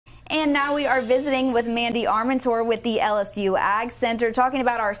And now we are visiting with Mandy Armentor with the LSU Ag Center, talking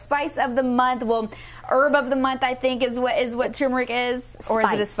about our spice of the month. Well, herb of the month, I think, is what turmeric is, or is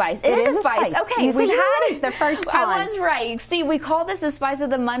it a spice? It is a spice. Okay, we had it the first time. I was right. See, we call this the Spice of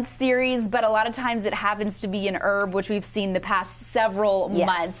the Month series, but a lot of times it happens to be an herb, which we've seen the past several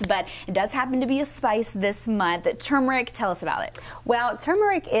months. But it does happen to be a spice this month. Turmeric, tell us about it. Well,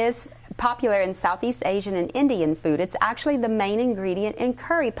 turmeric is popular in Southeast Asian and Indian food. It's actually the main ingredient in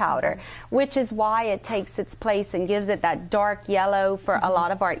curry powder, which is why it takes its place and gives it that dark yellow for a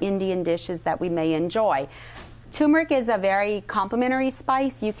lot of our Indian dishes that we may enjoy. Turmeric is a very complementary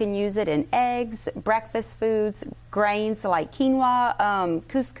spice. You can use it in eggs, breakfast foods, grains like quinoa,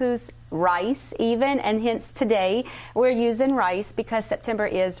 couscous, rice even, and hence today we're using rice because September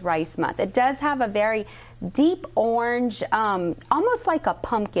is rice month. It does have a very deep orange, almost like a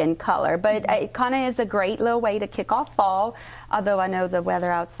pumpkin color, but it kind of is a great little way to kick off fall, although I know the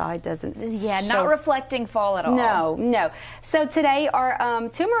weather outside doesn't not reflecting fall at all. No. So today our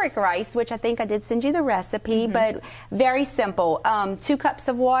turmeric rice, which I think I did send you the recipe, but very simple. 2 cups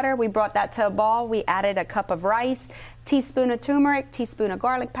of water, we brought that to a boil, we added a cup of rice, teaspoon of turmeric, teaspoon of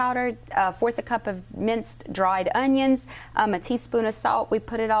garlic powder, 1/4 cup of minced dried onions, a teaspoon of salt. We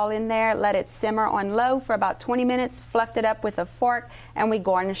put it all in there, let it simmer on low for about 20 minutes, fluffed it up with a fork, and we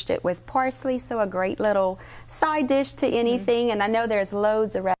garnished it with parsley. So a great little side dish to anything. And I know there's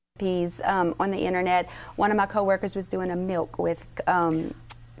loads of recipes on the internet. One of my coworkers was doing a milk with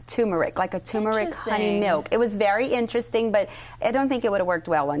turmeric, like a turmeric honey milk. It was very interesting, but I don't think it would have worked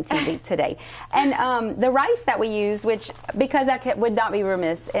well on TV today. And the rice that we used, which, because I would not be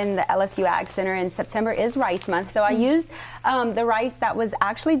remiss in the LSU Ag Center in September is rice month, so I used the rice that was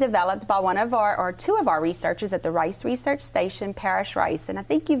actually developed by one of our, or 2 of our researchers at the Rice Research Station, Parish Rice. And I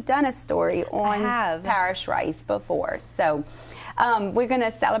think you've done a story on Parish Rice before. So we're going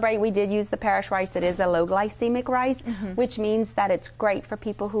to celebrate. We did use the Parish rice. It is a low glycemic rice, which means that it's great for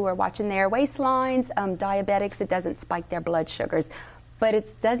people who are watching their waistlines, diabetics. It doesn't spike their blood sugars. But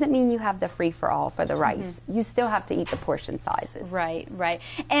it doesn't mean you have the free-for-all for the rice. You still have to eat the portion sizes. Right.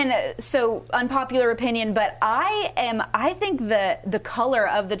 And so, unpopular opinion, but I think the color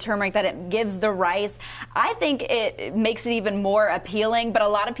of the turmeric that it gives the rice, I think it makes it even more appealing, but a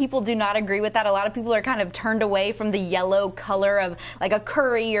lot of people do not agree with that. A lot of people are kind of turned away from the yellow color of like a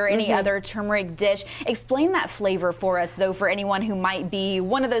curry or any other turmeric dish. Explain that flavor for us, though, for anyone who might be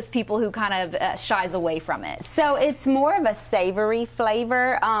one of those people who kind of shies away from it. So it's more of a savory flavor.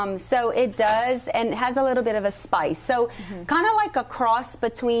 So it does, and has a little bit of a spice. So kind of like a cross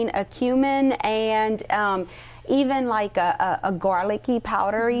between a cumin and even like a garlicky,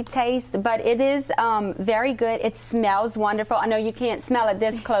 powdery taste, but it is very good. It smells wonderful. I know you can't smell it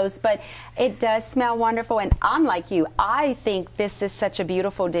this close, but it does smell wonderful. And I'm like you. I think this is such a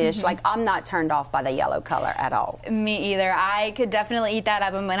beautiful dish. Like, I'm not turned off by the yellow color at all. Me either. I could definitely eat that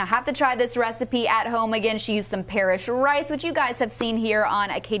up. I'm going to have to try this recipe at home. Again, she used some Parish rice, which you guys have seen here on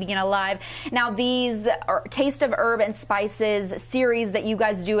Acadiana Live. Now, these are Taste of Herb and Spices series that you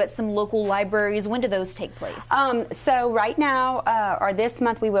guys do at some local libraries. When do those take place? So right now, or this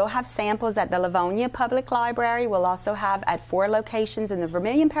month, we will have samples at the Livonia Public Library. We'll also have at 4 locations in the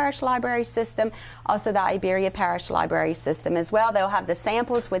Vermilion Parish Library System, also the Iberia Parish Library System as well. They'll have the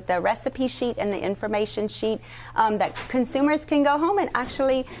samples with the recipe sheet and the information sheet that consumers can go home and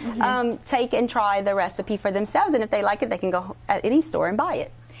actually take and try the recipe for themselves. And if they like it, they can go at any store and buy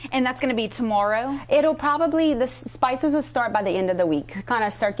it. And that's going to be tomorrow? It'll probably, the spices will start by the end of the week, kind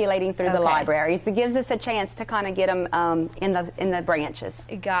of circulating through the libraries. It gives us a chance to kind of get them in the branches.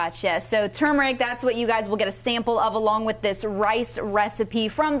 Gotcha. So turmeric, that's what you guys will get a sample of, along with this rice recipe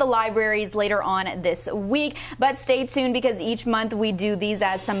from the libraries later on this week. But stay tuned, because each month we do these,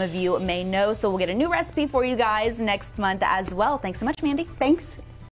 as some of you may know. So we'll get a new recipe for you guys next month as well. Thanks so much, Mandy. Thanks.